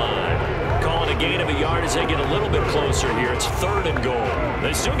 2-yard line. Calling a gain of a yard as they get a little bit closer here. It's 3rd and goal.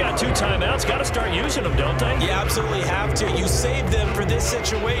 They still got 2 timeouts. Got to start using them, don't they? You absolutely have to. You save them for this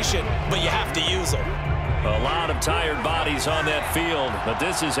situation, but you have to use them. A lot of tired bodies on that field, but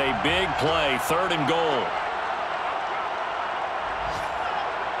this is a big play. 3rd and goal.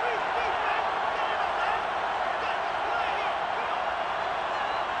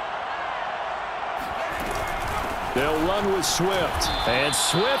 They'll run with Swift. And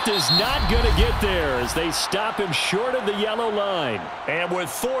Swift is not going to get there as they stop him short of the yellow line. And with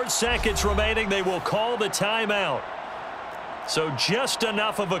 4 seconds remaining, they will call the timeout. So just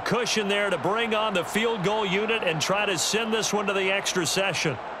enough of a cushion there to bring on the field goal unit and try to send this one to the extra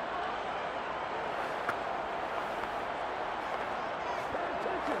session.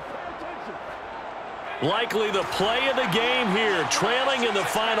 Likely the play of the game here, trailing in the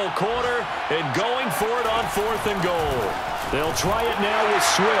final quarter and going for it on 4th and goal. They'll try it now with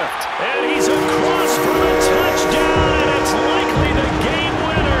Swift. And he's across for the touchdown, and it's likely the game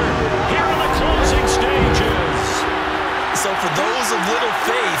winner here in the closing stages. So for those of little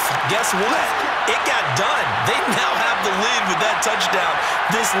faith, guess what? It got done. They now have the lead with that touchdown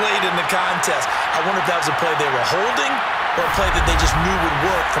this late in the contest. I wonder if that was a play they were holding or a play that they just knew would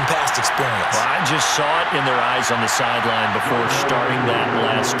work from past experience. Well, I just saw it in their eyes on the sideline before starting that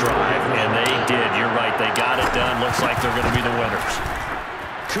last drive, and they did. You're right. They got it done. Looks like they're going to be the winners.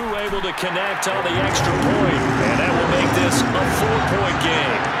 Koo able to connect on the extra point, and that will make this a 4-point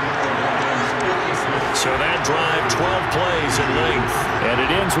game. So that drive, 12 plays in length, and it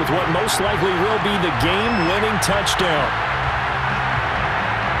ends with what most likely will be the game-winning touchdown.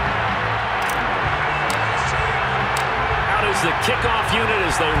 Is the kickoff unit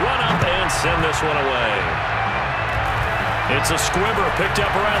as they run up and send this one away. It's a squibber picked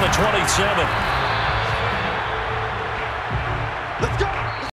up around the 27.